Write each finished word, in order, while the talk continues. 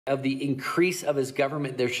of the increase of his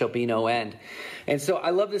government, there shall be no end. And so I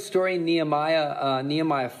love this story in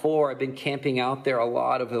Nehemiah 4. I've been camping out there a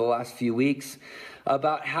lot over the last few weeks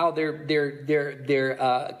about how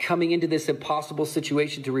they're coming into this impossible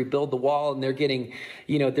situation to rebuild the wall, and they're getting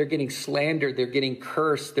slandered, they're getting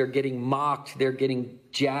cursed, they're getting mocked, they're getting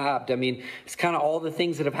jabbed. I mean, it's kind of all the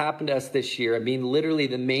things that have happened to us this year. I mean, literally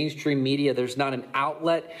the mainstream media, there's not an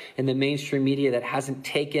outlet in the mainstream media that hasn't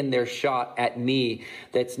taken their shot at me,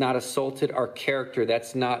 that's not assaulted our character,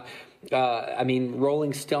 that's not...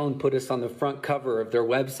 Rolling Stone put us on the front cover of their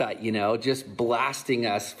website, just blasting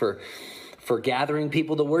us for gathering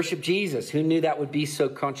people to worship Jesus. Who knew that would be so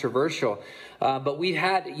controversial? But we've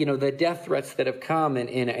had, the death threats that have come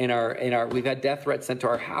we've had death threats sent to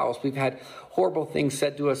our house. We've had horrible things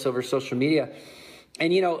said to us over social media.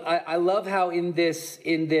 And, I love how in this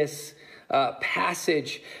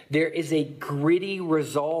passage, there is a gritty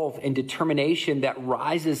resolve and determination that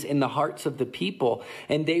rises in the hearts of the people,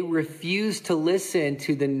 and they refuse to listen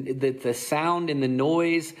to the sound and the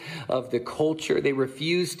noise of the culture. They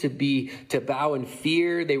refuse to bow in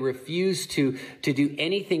fear. They refuse to do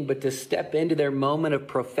anything but to step into their moment of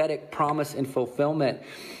prophetic promise and fulfillment.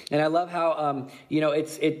 And I love how,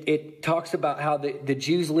 it talks about how the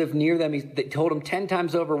Jews lived near them. They told them 10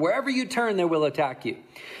 times over, wherever you turn, they will attack you.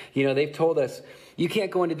 They've told us, you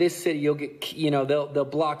can't go into this city. You'll get, they'll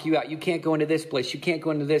block you out. You can't go into this place. You can't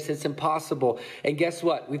go into this. It's impossible. And guess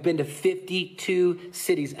what? We've been to 52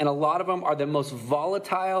 cities, and a lot of them are the most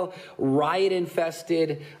volatile,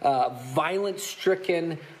 riot-infested,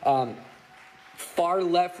 violent-stricken, far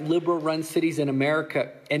left liberal run cities in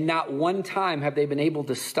America. And not one time have they been able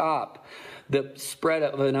to stop the spread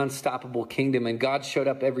of an unstoppable kingdom. And God showed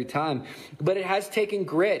up every time. But it has taken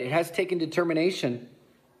grit. It has taken determination.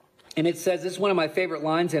 And it says, this is one of my favorite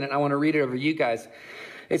lines in it. I want to read it over you guys.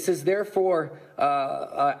 It says, therefore,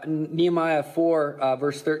 Nehemiah 4,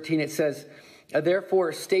 verse 13, it says,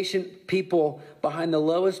 therefore, station people behind the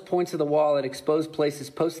lowest points of the wall at exposed places,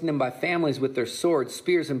 posting them by families with their swords,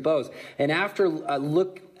 spears, and bows. And after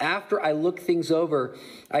I looked things over,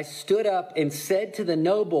 I stood up and said to the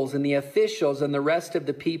nobles and the officials and the rest of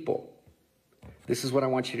the people, this is what I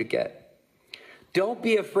want you to get. Don't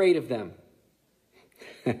be afraid of them.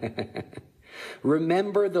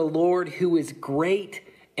 Remember the Lord who is great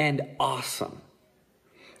and awesome,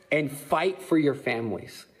 and fight for your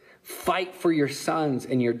families. Fight for your sons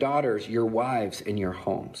and your daughters, your wives and your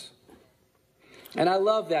homes. And I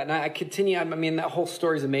love that. And I continue. That whole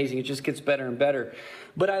story is amazing. It just gets better and better.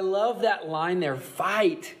 But I love that line there.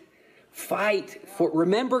 Fight for,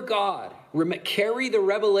 remember God. Carry the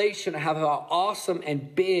revelation of how awesome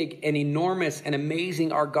and big and enormous and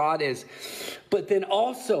amazing our God is. But then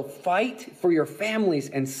also fight for your families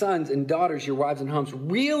and sons and daughters, your wives and homes.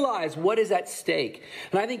 Realize what is at stake.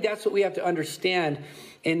 And I think that's what we have to understand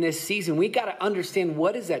in this season. We got to understand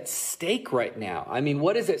what is at stake right now.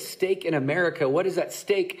 What is at stake in America? What is at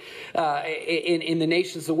stake in the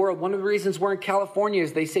nations of the world? One of the reasons we're in California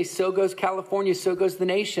is they say, so goes California, so goes the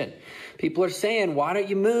nation. People are saying, why don't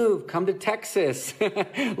you move? Come to Texas,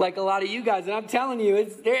 like a lot of you guys. And I'm telling you,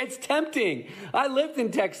 it's tempting. I lived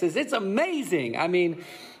in Texas. It's amazing.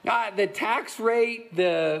 The tax rate,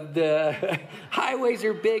 the highways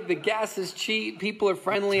are big, the gas is cheap, people are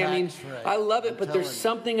friendly. I love it, but there's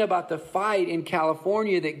something about the fight in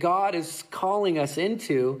California that God is calling us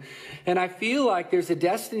into. And I feel like there's a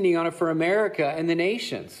destiny on it for America and the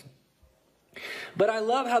nations. But I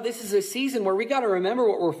love how this is a season where we got to remember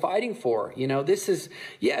what we're fighting for. This is,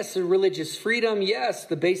 yes, the religious freedom. Yes,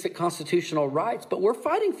 the basic constitutional rights. But we're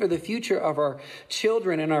fighting for the future of our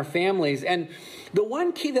children and our families. And the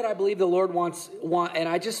one key that I believe the Lord wants,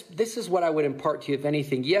 this is what I would impart to you, if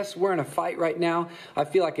anything. Yes, we're in a fight right now. I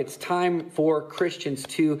feel like it's time for Christians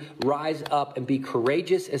to rise up and be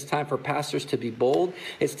courageous. It's time for pastors to be bold.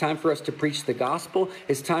 It's time for us to preach the gospel.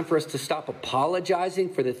 It's time for us to stop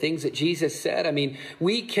apologizing for the things that Jesus said.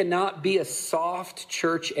 We cannot be a soft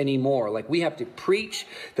church anymore. Like, we have to preach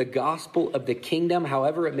the gospel of the kingdom,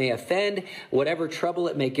 however it may offend, whatever trouble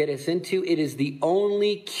it may get us into. It is the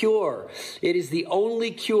only cure. It is the only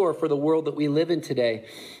cure for the world that we live in today.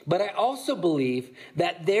 But I also believe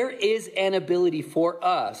that there is an ability for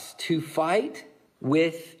us to fight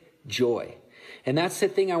with joy. And that's the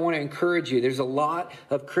thing I want to encourage you. There's a lot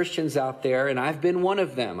of Christians out there, and I've been one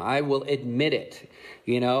of them. I will admit it.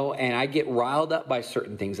 And I get riled up by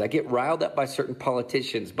certain things. I get riled up by certain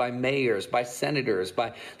politicians, by mayors, by senators,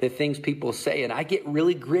 by the things people say. And I get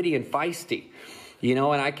really gritty and feisty. You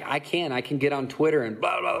know, and I can get on Twitter and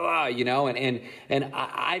blah, blah, blah, you know, and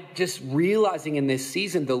I just realizing in this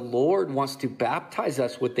season, the Lord wants to baptize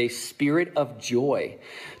us with a spirit of joy,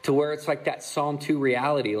 to where it's like that Psalm 2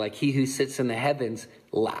 reality, like he who sits in the heavens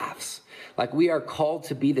laughs. Like we are called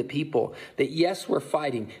to be the people that, yes, we're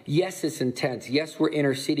fighting. Yes, it's intense. Yes, we're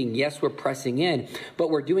interceding. Yes, we're pressing in, but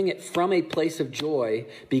we're doing it from a place of joy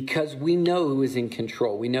because we know who is in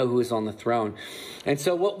control. We know who is on the throne. And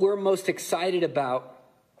so what we're most excited about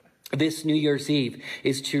this New Year's Eve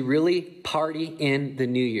is to really party in the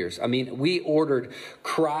New Year's. I mean, we ordered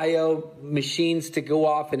cryo machines to go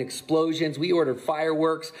off and explosions. We ordered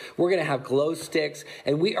fireworks. We're going to have glow sticks,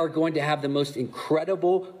 and we are going to have the most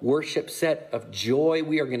incredible worship set of joy.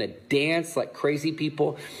 We are going to dance like crazy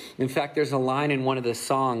people. In fact, there's a line in one of the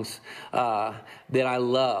songs that I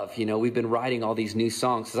love. You know, we've been writing all these new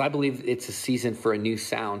songs because I believe it's a season for a new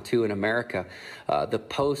sound too in America. The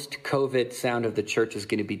post-COVID sound of the church is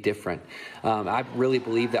going to be different. I really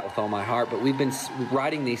believe that with all my heart. But we've been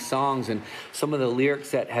writing these songs, and some of the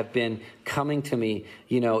lyrics that have been coming to me,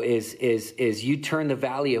 you know, is you turn the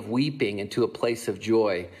valley of weeping into a place of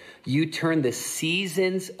joy. You turn the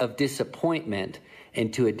seasons of disappointment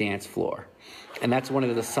into a dance floor. And that's one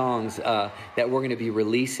of the songs that we're going to be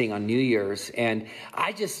releasing on New Year's. And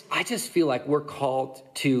I just feel like we're called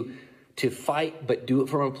to fight, but do it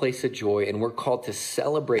from a place of joy. And we're called to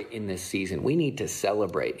celebrate in this season. We need to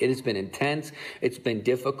celebrate. It has been intense. It's been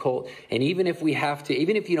difficult. And even if we have to,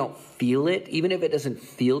 even if you don't feel it, even if it doesn't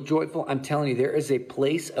feel joyful, I'm telling you, there is a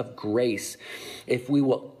place of grace if we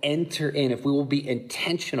will enter in, if we will be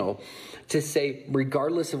intentional to say,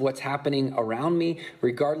 regardless of what's happening around me,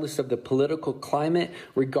 regardless of the political climate,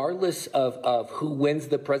 regardless of who wins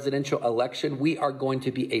the presidential election, we are going to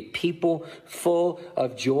be a people full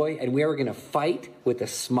of joy, and we are going to fight with a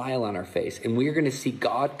smile on our face. And we are going to see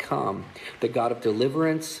God come, the God of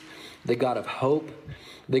deliverance, the God of hope,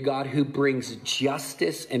 the God who brings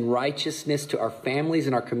justice and righteousness to our families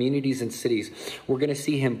and our communities and cities. We're going to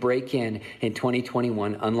see him break in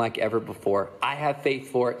 2021 unlike ever before. I have faith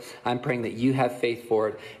for it. I'm praying that you have faith for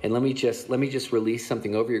it. And let me just release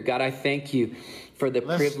something over you. God, I thank you for the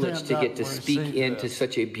privilege to get to speak into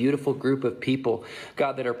such a beautiful group of people,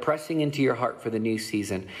 God, that are pressing into your heart for the new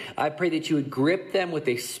season. I pray that you would grip them with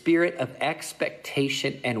a spirit of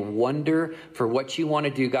expectation and wonder for what you want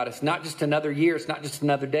to do. God, it's not just another year. It's not just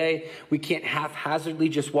another day. We can't haphazardly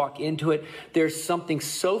just walk into it. There's something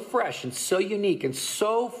so fresh and so unique and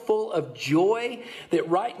so full of joy that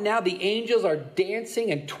right now the angels are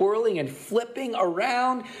dancing and twirling and flipping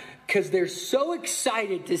around, because they're so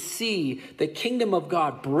excited to see the kingdom of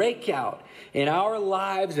God break out in our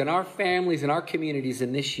lives and our families and our communities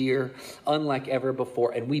in this year, unlike ever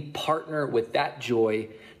before. And we partner with that joy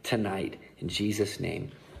tonight. In Jesus'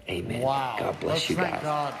 name, amen. Wow. God bless you guys.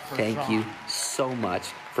 God Thank you so much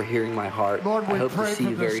for hearing my heart. Lord, we I hope pray to see for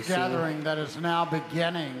you very this gathering soon. that is now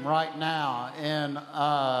beginning right now in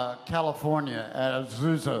California at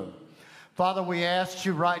Azusa. Father, we ask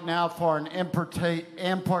you right now for an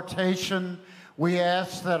impartation. We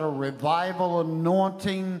ask that a revival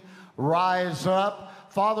anointing rise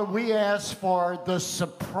up. Father, we ask for the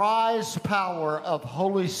surprise power of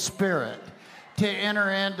Holy Spirit to enter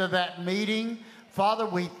into that meeting. Father,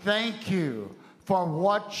 we thank you for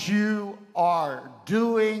what you are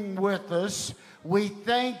doing with us. We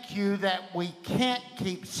thank you that we can't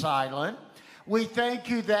keep silent. We thank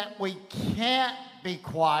you that we can't be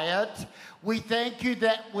quiet. We thank you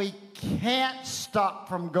that we can't stop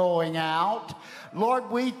from going out.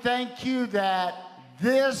 Lord, we thank you that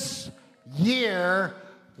this year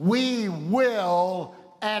we will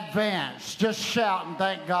advance. Just shout and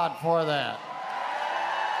thank God for that.